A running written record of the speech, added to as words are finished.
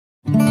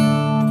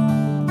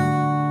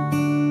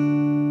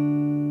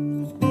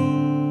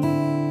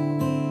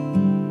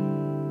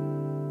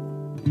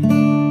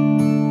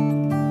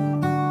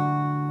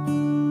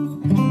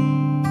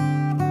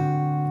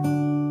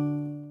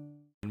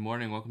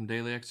welcome to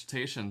Daily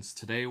Exhortations.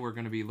 Today we're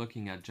going to be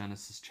looking at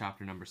Genesis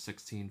chapter number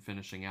 16,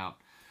 finishing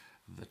out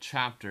the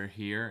chapter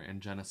here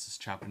in Genesis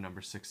chapter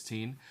number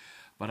 16.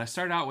 But I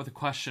start out with a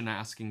question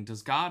asking,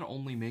 does God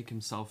only make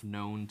himself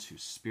known to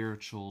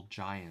spiritual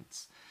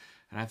giants?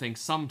 And I think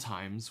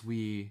sometimes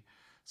we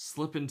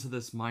slip into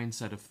this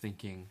mindset of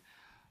thinking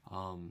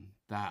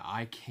that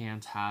I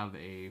can't have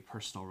a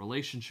personal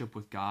relationship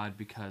with God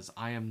because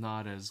I am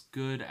not as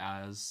good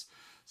as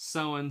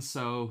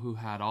so-and-so who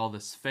had all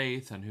this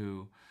faith and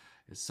who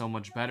is so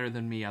much better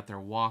than me at their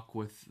walk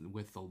with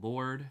the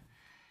Lord.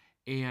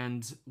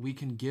 And we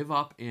can give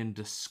up in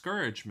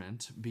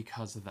discouragement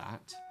because of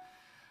that.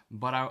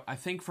 But I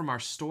think from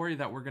our story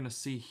that we're going to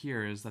see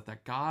here is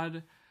that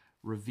God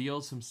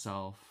reveals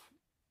himself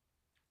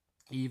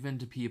even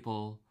to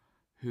people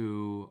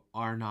who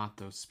are not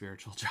those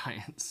spiritual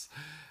giants.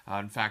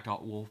 In fact,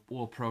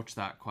 we'll approach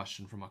that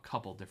question from a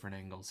couple different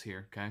angles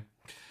here, okay?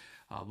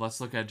 Let's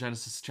look at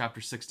Genesis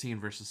chapter 16,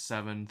 verses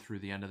 7 through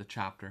the end of the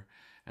chapter.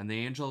 And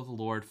the angel of the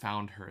Lord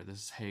found her, this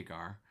is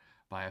Hagar,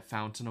 by a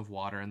fountain of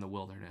water in the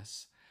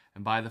wilderness,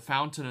 and by the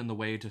fountain in the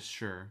way to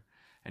Shur.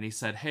 And he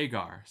said,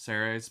 Hagar,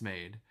 Sarai's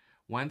maid,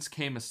 whence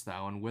camest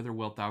thou, and whither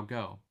wilt thou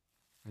go?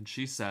 And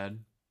she said,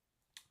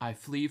 I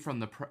flee from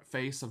the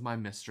face of my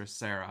mistress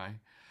Sarai.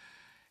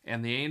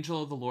 And the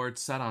angel of the Lord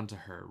said unto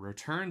her,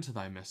 Return to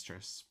thy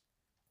mistress,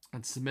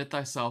 and submit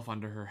thyself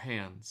under her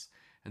hands.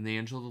 And the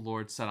angel of the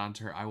Lord said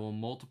unto her, I will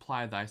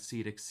multiply thy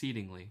seed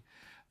exceedingly,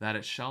 that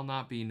it shall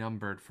not be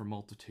numbered for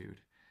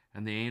multitude.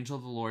 And the angel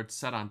of the Lord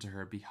said unto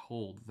her,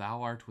 Behold,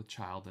 thou art with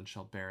child, and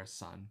shalt bear a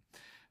son,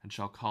 and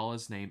shall call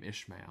his name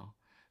Ishmael,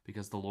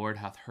 because the Lord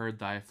hath heard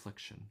thy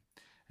affliction.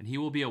 And he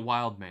will be a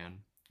wild man,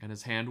 and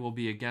his hand will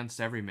be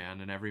against every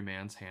man, and every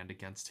man's hand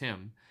against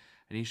him.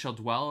 And he shall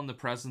dwell in the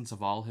presence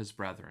of all his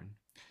brethren.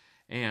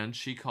 And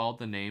she called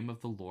the name of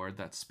the Lord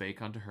that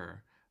spake unto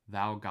her,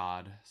 Thou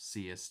God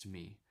seest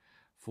me.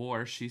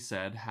 For she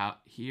said,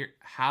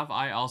 Have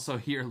I also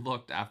here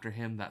looked after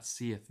him that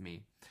seeth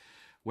me?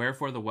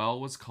 Wherefore the well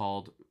was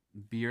called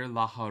Bir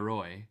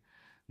Laharoi,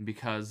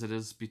 because it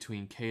is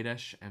between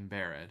Kadesh and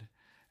Bered.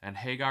 And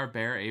Hagar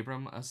bare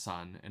Abram a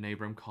son, and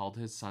Abram called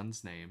his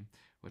son's name,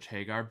 which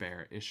Hagar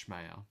bare,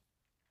 Ishmael.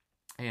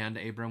 And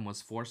Abram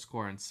was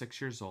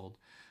 86 years old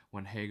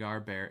when Hagar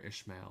bare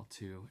Ishmael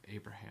to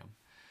Abraham.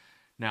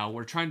 Now,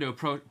 we're trying to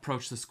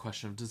approach this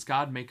question of, does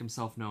God make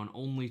himself known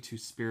only to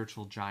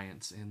spiritual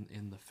giants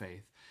in the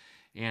faith?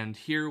 And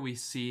here we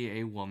see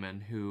a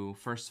woman who,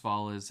 first of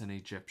all, is an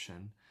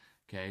Egyptian.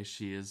 Okay,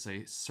 she is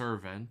a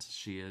servant.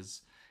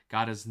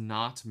 God has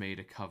not made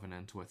a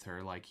covenant with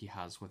her like he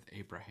has with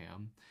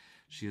Abraham.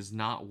 She is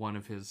not one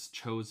of his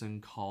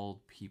chosen,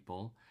 called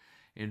people.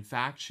 In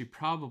fact, she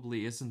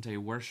probably isn't a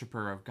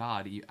worshiper of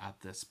God at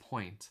this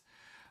point.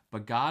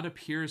 But God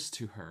appears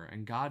to her,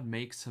 and God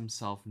makes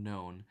himself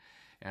known.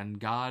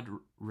 And God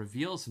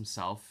reveals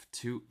himself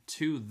to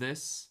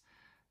this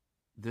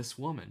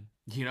woman,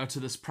 to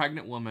this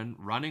pregnant woman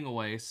running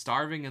away,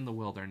 starving in the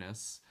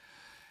wilderness.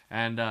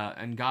 And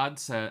God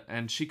said,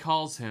 and she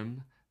calls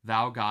him,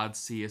 Thou God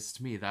seest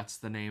me. That's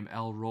the name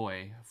El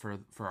Roi for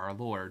our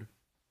Lord.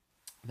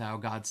 Thou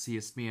God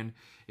seest me. And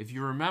if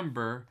you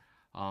remember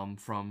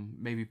from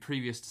maybe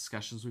previous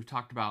discussions, we've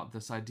talked about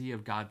this idea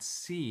of God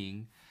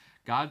seeing.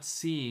 God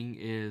seeing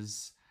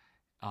is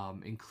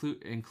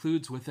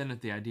includes within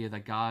it the idea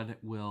that God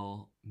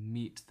will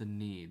meet the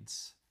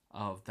needs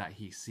of that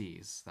he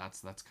sees.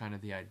 That's kind of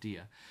the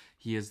idea.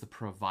 He is the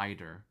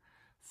provider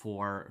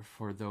for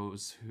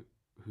those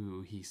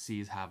who he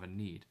sees have a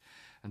need.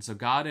 And so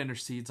God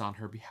intercedes on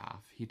her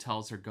behalf. He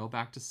tells her, go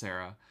back to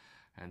Sarah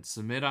and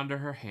submit under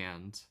her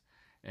hand,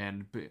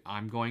 and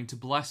I'm going to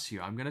bless you.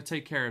 I'm going to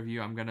take care of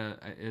you.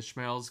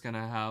 Ishmael's going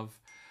to have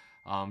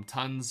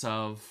tons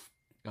of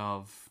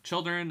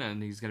children,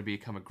 and he's going to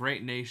become a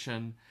great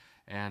nation,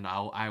 and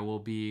I will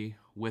be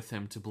with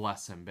him to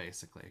bless him,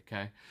 basically.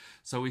 Okay,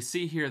 so we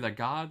see here that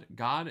God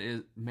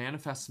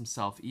manifests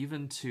himself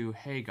even to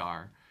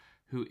Hagar,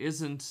 who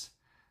isn't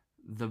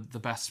the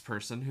best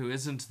person, who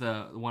isn't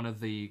one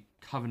of the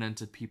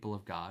covenanted people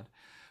of God.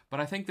 But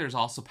I think there's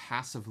also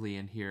passively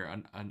in here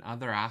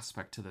another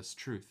aspect to this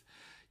truth.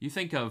 You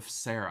think of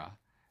Sarah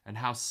and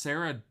how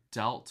Sarah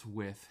dealt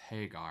with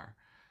Hagar.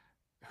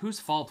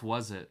 Whose fault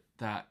was it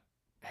that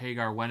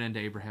Hagar went into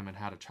Abraham and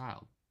had a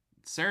child?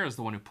 Sarah's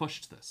the one who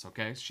pushed this,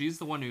 okay? She's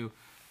the one who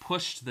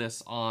pushed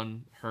this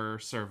on her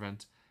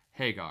servant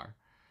Hagar.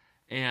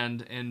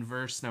 And in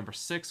verse number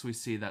 6, we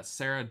see that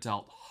Sarah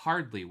dealt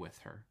hardly with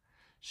her.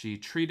 She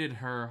treated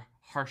her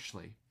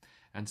harshly.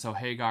 And so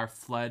Hagar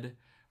fled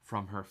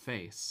from her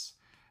face.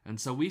 And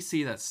so we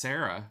see that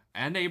Sarah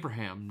and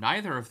Abraham,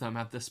 neither of them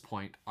at this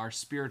point are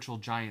spiritual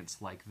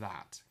giants like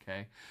that,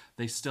 okay?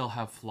 They still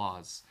have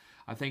flaws.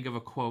 I think of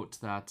a quote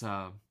that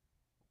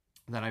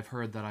I've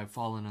heard that I've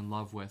fallen in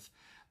love with.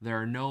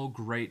 There are no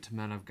great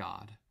men of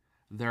God.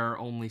 There are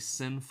only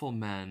sinful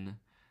men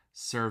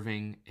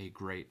serving a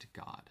great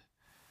God.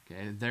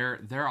 Okay,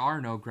 there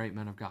are no great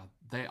men of God.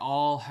 They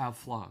all have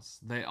flaws.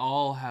 They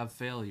all have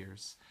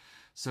failures.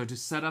 So to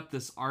set up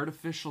this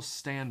artificial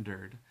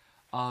standard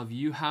of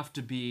you have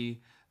to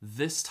be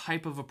this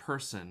type of a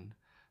person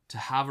to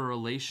have a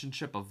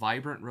relationship, a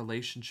vibrant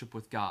relationship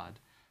with God,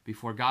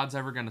 before God's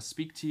ever going to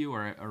speak to you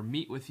or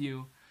meet with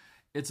you.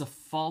 It's a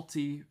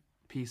faulty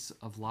piece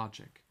of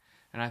logic.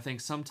 And I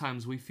think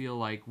sometimes we feel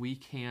like we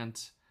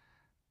can't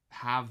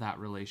have that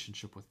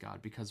relationship with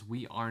God because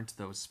we aren't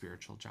those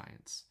spiritual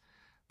giants.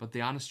 But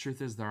the honest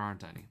truth is there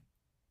aren't any.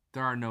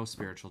 There are no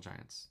spiritual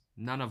giants.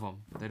 None of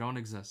them. They don't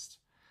exist.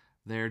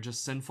 They're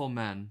just sinful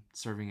men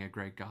serving a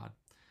great God.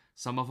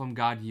 Some of them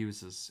God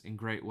uses in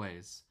great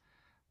ways,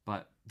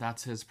 but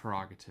that's his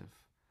prerogative.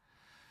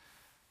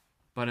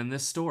 But in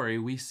this story,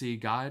 we see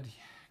God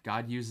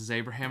uses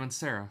Abraham and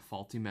Sarah,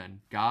 faulty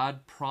men.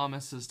 God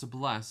promises to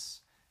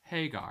bless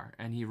Hagar,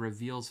 and he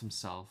reveals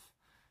himself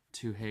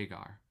to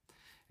Hagar.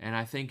 And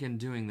I think in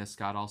doing this,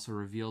 God also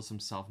reveals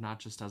himself not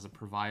just as a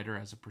provider,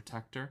 as a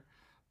protector,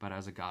 but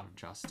as a God of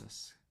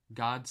justice.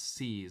 God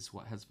sees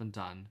what has been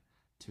done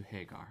to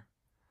Hagar,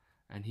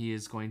 and he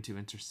is going to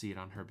intercede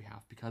on her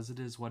behalf because it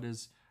is what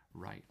is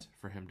right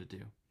for him to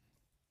do.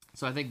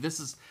 So I think this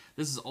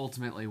is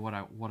ultimately what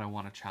I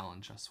want to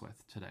challenge us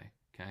with today,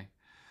 okay?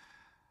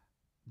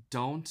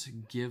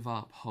 Don't give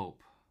up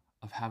hope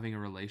of having a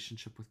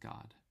relationship with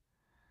God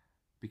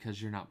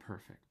because you're not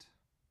perfect.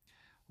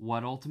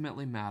 What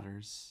ultimately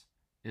matters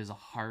is a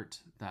heart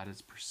that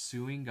is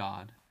pursuing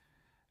God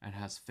and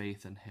has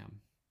faith in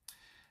him.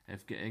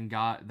 If in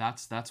God,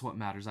 that's what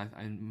matters.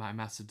 In my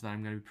message that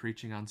I'm going to be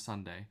preaching on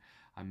Sunday,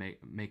 I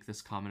make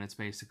this comment. It's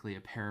basically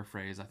a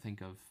paraphrase, I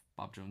think, of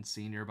Bob Jones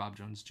Sr., Bob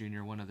Jones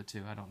Jr., one of the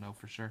two. I don't know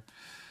for sure.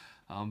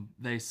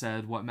 They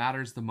said, what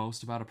matters the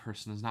most about a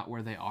person is not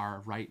where they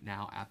are right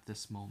now at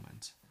this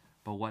moment,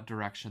 but what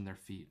direction their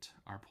feet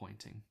are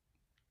pointing.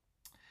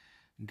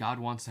 God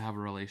wants to have a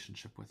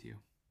relationship with you.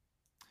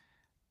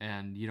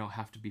 And you don't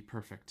have to be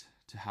perfect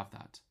to have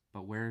that.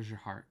 But where is your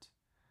heart?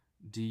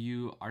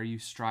 Are you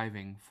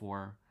striving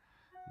for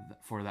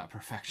that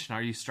perfection?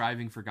 Are you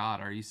striving for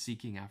God? Are you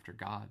seeking after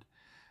God?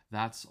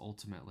 That's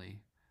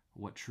ultimately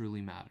what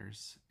truly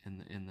matters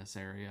in this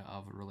area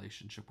of a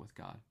relationship with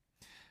God.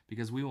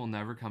 Because we will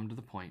never come to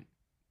the point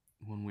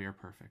when we are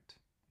perfect,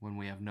 when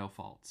we have no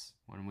faults,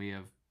 when we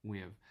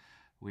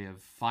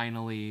have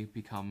finally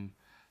become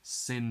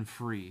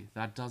sin-free.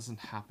 That doesn't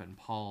happen.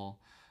 Paul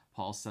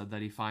said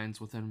that he finds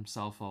within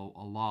himself a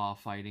law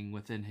fighting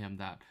within him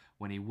that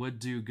when he would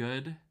do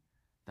good,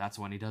 that's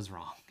when he does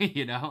wrong,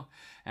 you know?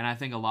 And I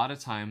think a lot of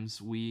times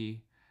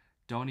we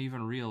don't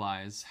even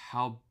realize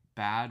how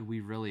bad we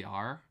really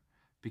are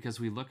because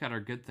we look at our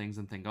good things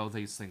and think, oh,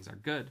 these things are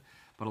good.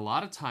 But a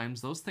lot of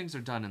times those things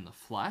are done in the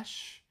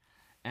flesh,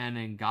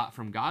 and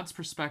from God's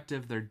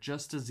perspective, they're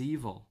just as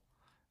evil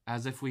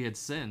as if we had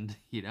sinned,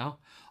 you know?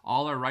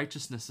 All our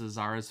righteousnesses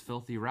are as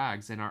filthy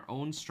rags. In our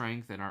own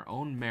strength, in our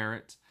own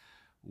merit,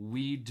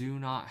 we do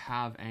not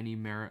have any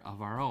merit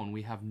of our own.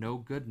 We have no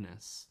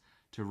goodness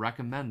to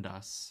recommend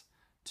us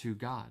to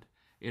God.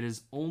 It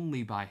is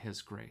only by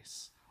his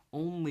grace,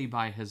 only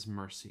by his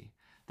mercy,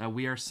 that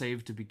we are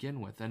saved to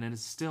begin with. And it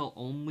is still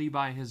only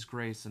by his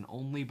grace and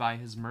only by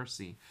his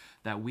mercy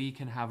that we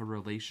can have a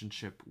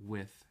relationship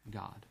with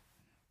God.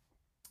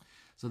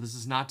 So this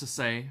is not to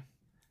say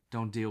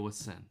don't deal with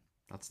sin.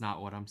 That's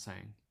not what I'm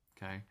saying,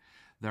 okay?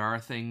 There are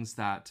things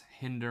that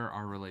hinder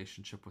our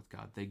relationship with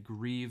God. They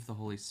grieve the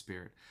Holy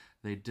Spirit.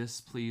 They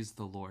displease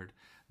the Lord.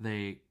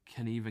 They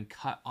can even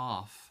cut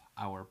off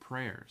our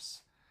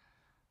prayers.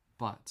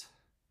 But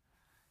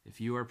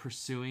if you are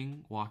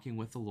pursuing walking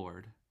with the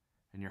Lord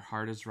and your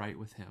heart is right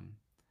with him,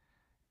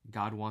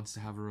 God wants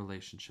to have a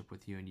relationship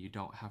with you, and you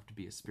don't have to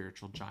be a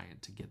spiritual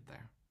giant to get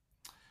there.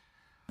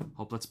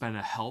 Hope that's been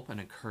a help and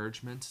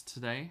encouragement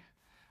today.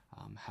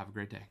 Have a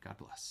great day. God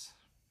bless.